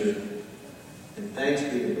our future. And thanks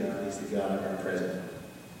be to God, He's the God of our present.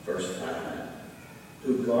 Verse 5.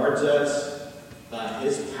 Who guards us by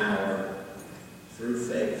His power through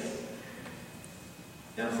faith.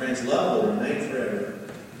 Now, friends, love will remain forever.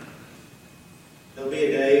 There'll be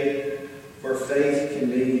a day where faith can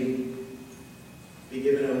be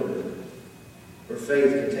given over, where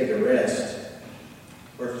faith can take a rest,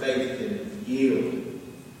 where faith can yield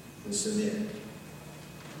and submit.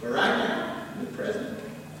 But right now, in the present,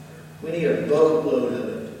 we need a boatload of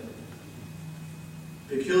it.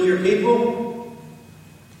 Peculiar people,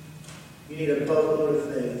 you need a boatload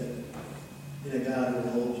of faith in a God who will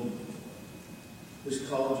hold you, who's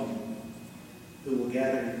called you, who will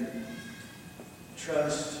gather you.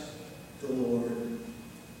 Trust the Lord,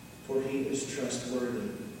 for He is trustworthy.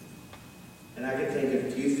 And I can think of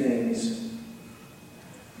a few things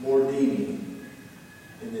more deviant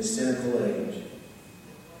in this cynical age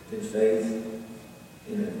than faith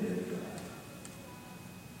in a good God.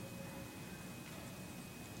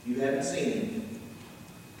 You haven't seen Him,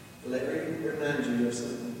 but let me remind you of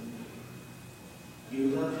something. You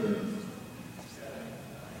love Him.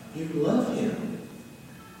 You love Him.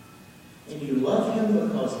 And you love Him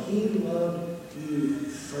because He loved you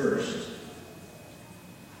first.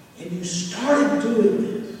 And you started doing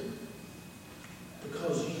this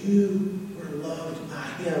because you were loved by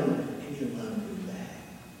Him and He loved you back.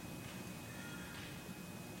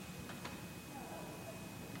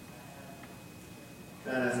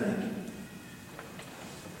 God, I thank you.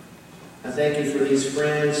 I thank you for these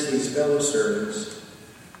friends, these fellow servants.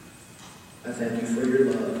 I thank you for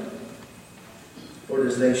your love. Lord,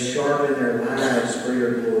 as they sharpen their lives for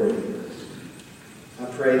your glory, I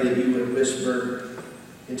pray that you would whisper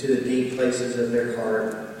into the deep places of their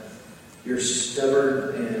heart your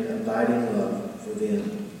stubborn and abiding love for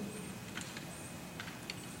them.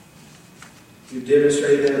 You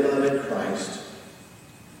demonstrated that love in Christ.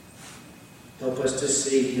 Help us to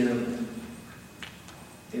see Him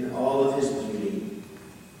in all of His beauty.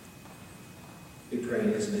 We pray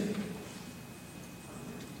in His name.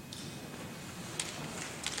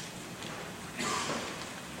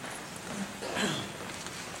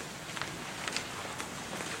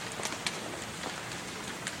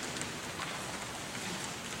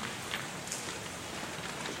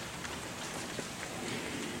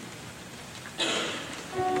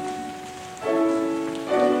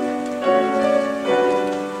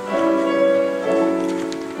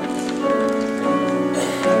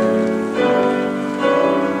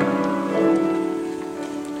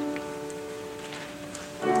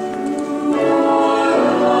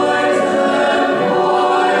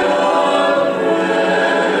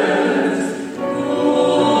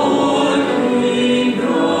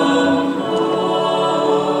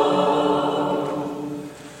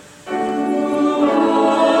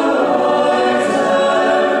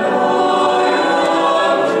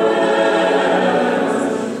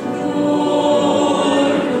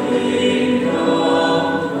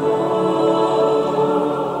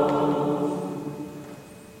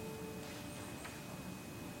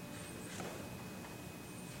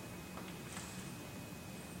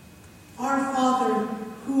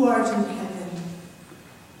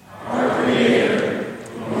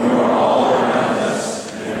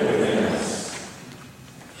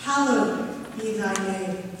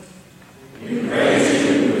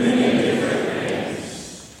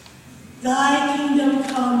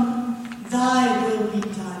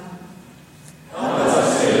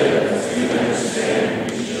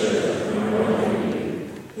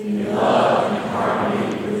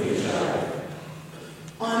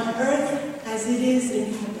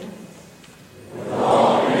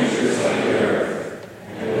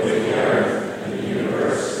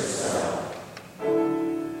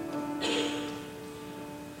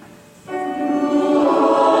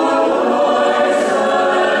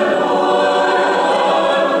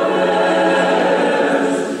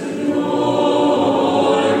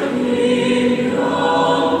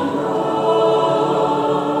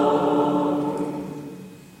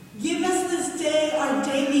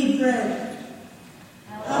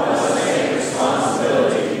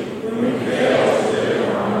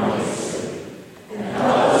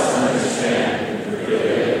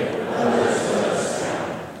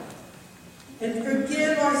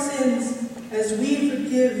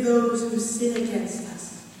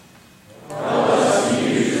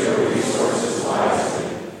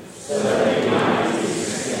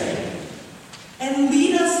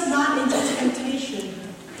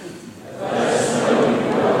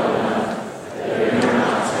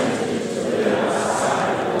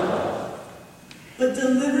 but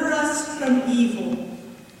deliver us from evil.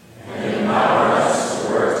 And empower us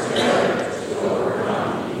to work together to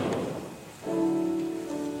overcome evil.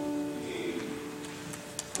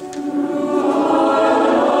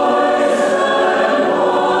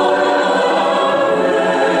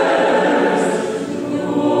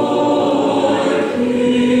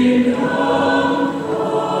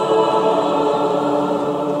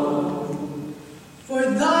 For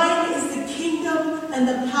thine is the kingdom and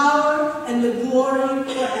the power and the glory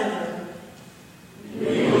forever. We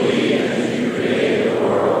believe that you created the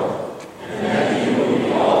world, and that you will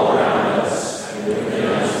be all around us and within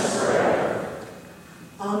us forever.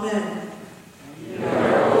 Amen. We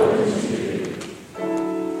are open to you.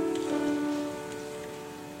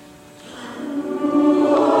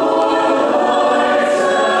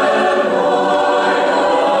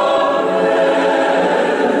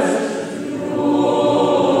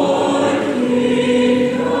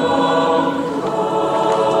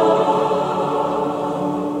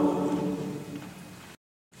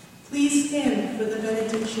 Please stand for the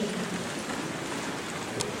benediction.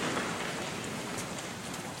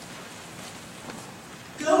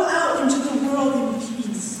 Go out into the world in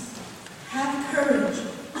peace. Have courage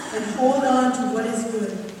and hold on to what is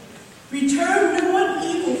good. Return no one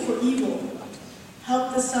evil for evil.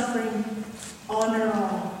 Help the suffering. Honor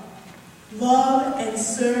all. Love and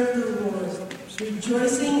serve the Lord,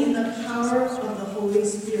 rejoicing in the power of the Holy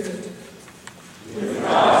Spirit. With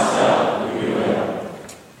God's help, we will.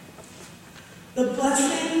 The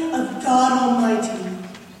blessing of God Almighty,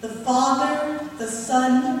 the Father, the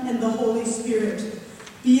Son, and the Holy Spirit,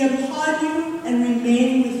 be upon you and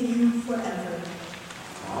remain with you forever.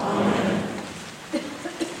 Amen.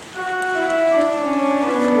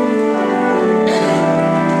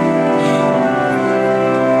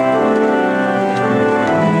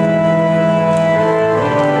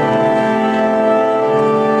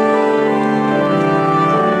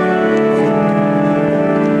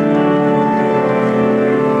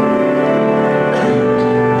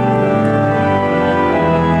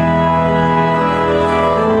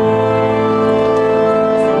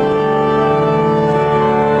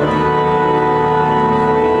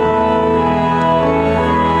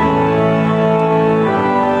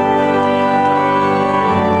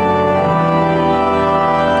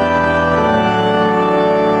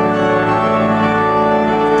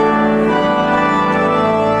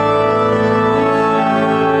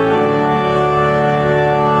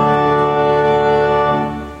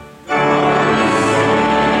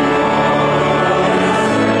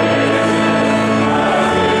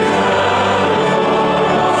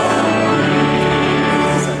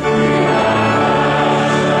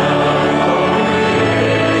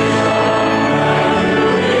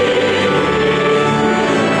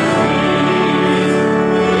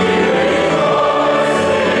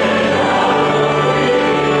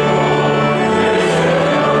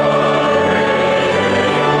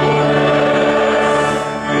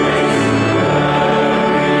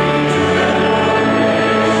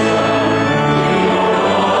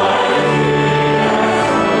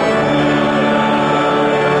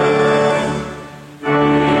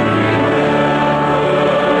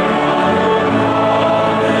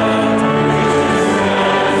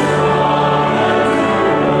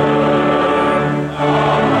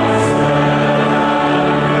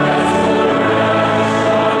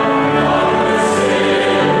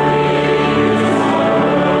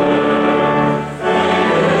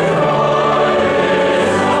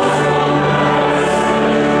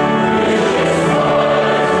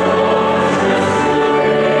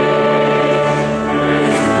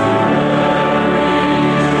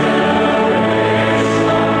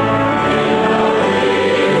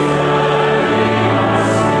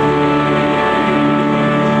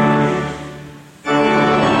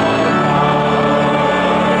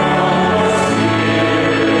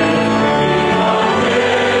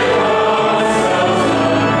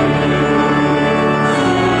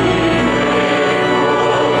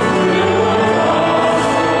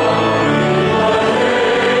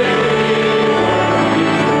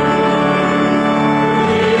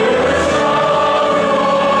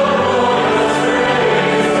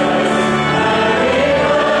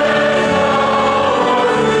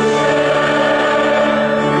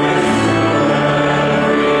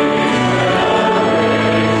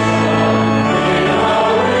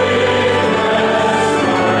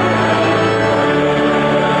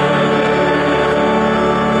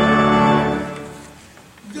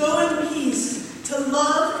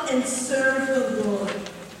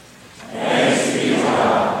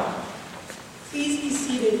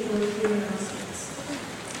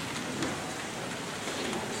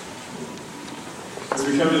 As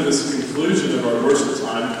we come to this conclusion of our worship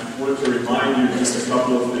time, I want to remind you just a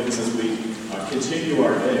couple of things as we continue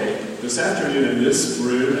our day. This afternoon in this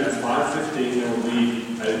room at 5:15, there will be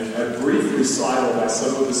a brief recital by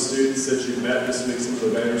some of the students that you've met this week. Some of the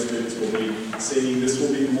Baylor students will be singing. This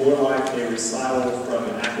will be more like a recital from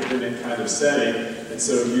an academic kind of setting. And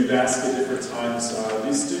so you've asked at different times.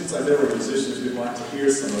 These students, I know, are musicians. We'd like to hear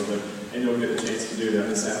some of them, and you'll get a chance to do that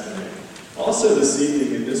this afternoon. Also this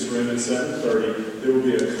evening in this room at 7:30, there will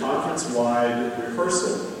be a conference-wide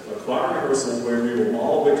rehearsal, a choir rehearsal where we will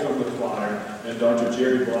all become the choir, and Dr.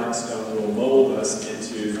 Jerry Blackstone will mold us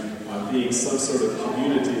into being some sort of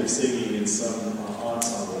community of singing in some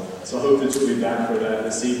ensemble. So I hope that you'll be back for that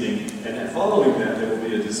this evening. And following that, there will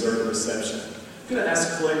be a dessert reception. I'm going to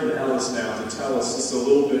ask Clayton Ellis now to tell us just a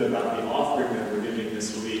little bit about the offering that we're giving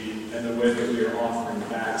this week and the way that we are offering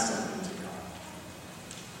back something to God.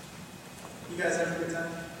 You guys have a good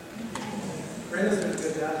time? Brandon's done a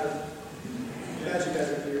good job. I'm glad you guys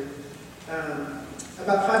are here.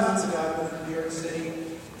 About 5 months ago, I moved to New York City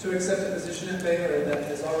to accept a position at Baylor that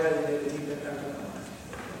has already made a deep impact on my life.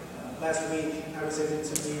 Last week, I was able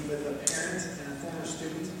to meet with a parent and a former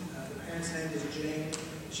student. The parent's name is Jane.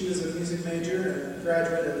 She was a music major and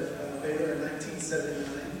graduate of Baylor in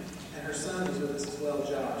 1979, and her son was with us as well,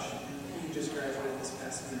 Josh, and he just graduated this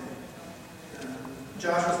past year.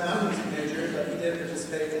 Josh was not a music major, but he did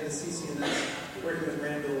participate in the CCMS, working with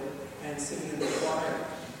Randall and singing in the choir.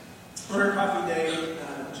 On our coffee date,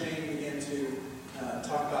 Jane began to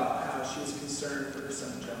talk about how she was concerned for her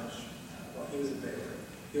son Josh while he was at Baylor.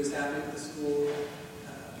 He was happy with the school,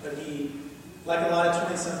 but he, like a lot of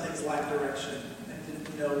 20-somethings, lacked direction and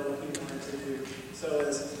didn't know what he wanted to do. So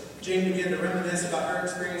as Jane began to reminisce about her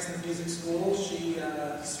experience in the music school, she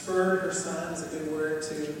spurred her son, is a good word,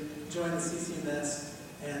 to join the CCMS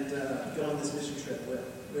and go on this mission trip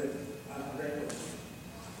with Randall.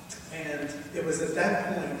 And it was at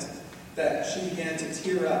that point that she began to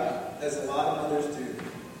tear up, as a lot of mothers do.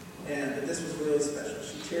 And this was really special.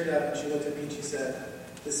 She teared up and she looked at me and she said,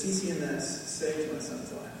 "The CCMS saved my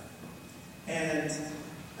son's life." And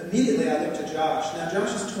immediately I looked at Josh. Now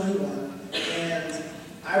Josh is 21, and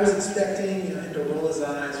I was expecting him to roll his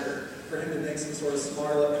eyes or for him to make some sort of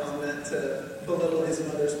smart aleck comment to belittle his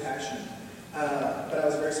mother's passion. But I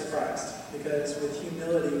was very surprised because with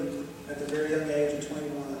humility at the very young age of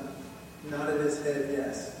 21, nodded his head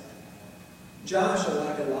yes. Josh,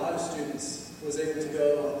 like a lot of students, was able to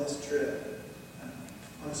go on this trip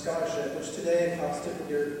on a scholarship, which today costs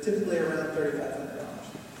typically around $3,500.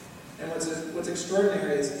 And what's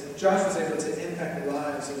extraordinary is Josh was able to impact the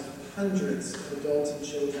lives of hundreds of adults and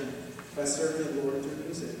children by serving the Lord through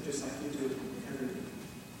music, just like you do every week.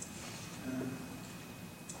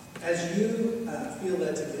 As you feel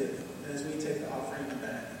led to give, and as we take the offering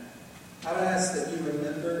back, I would ask that you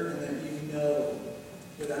remember and that you know,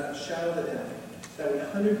 without a shadow of a doubt, that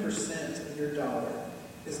 100% of your dollar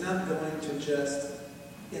is not going to just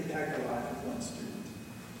impact the life of one student,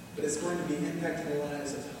 but it's going to be impacting the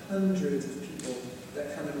lives of hundreds of people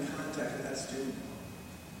that come in contact with that student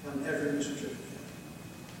on every mission trip.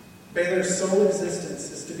 Baylor's sole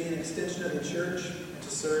existence is to be an extension of the church and to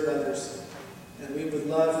serve others. And we would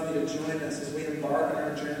love for you to join us as we embark on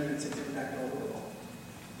our journey to impact our world.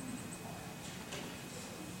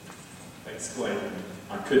 Thanks, Clayton.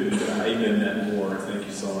 I couldn't amen that more. Thank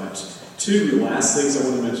you so much. Two last things I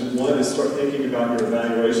want to mention. One is start thinking about your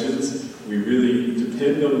evaluations. We really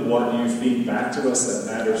depend on what you feed back to us.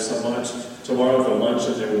 That matters so much. Tomorrow at the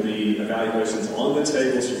luncheon there will be evaluations on the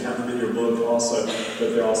tables. You have them in your book also,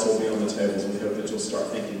 but they also will be on the tables. We hope that you'll start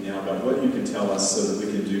thinking now about what you can tell us so that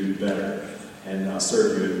we can do better and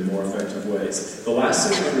serve you in more effective ways. The last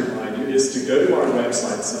thing I remind you is to go to our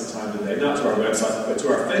website sometime today, not to our website, but to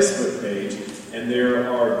our Facebook page, and there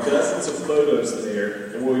are dozens of photos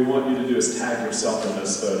there, and what we want you to do is tag yourself in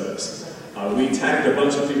those photos. We tagged a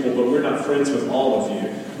bunch of people, but we're not friends with all of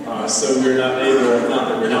you, so we're not able, not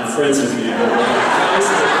that we're not friends with you, but we're not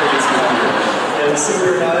constant friends with you, and so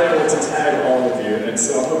we're not able to tag all of you, and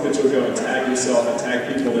so I hope that you'll go and tag yourself and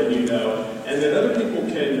tag people that you know, and that other people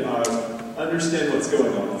can understand what's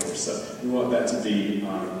going on here. So we want that to be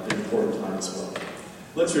an important time as well.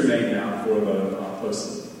 Let's remain now for the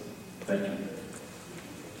post. Thank you.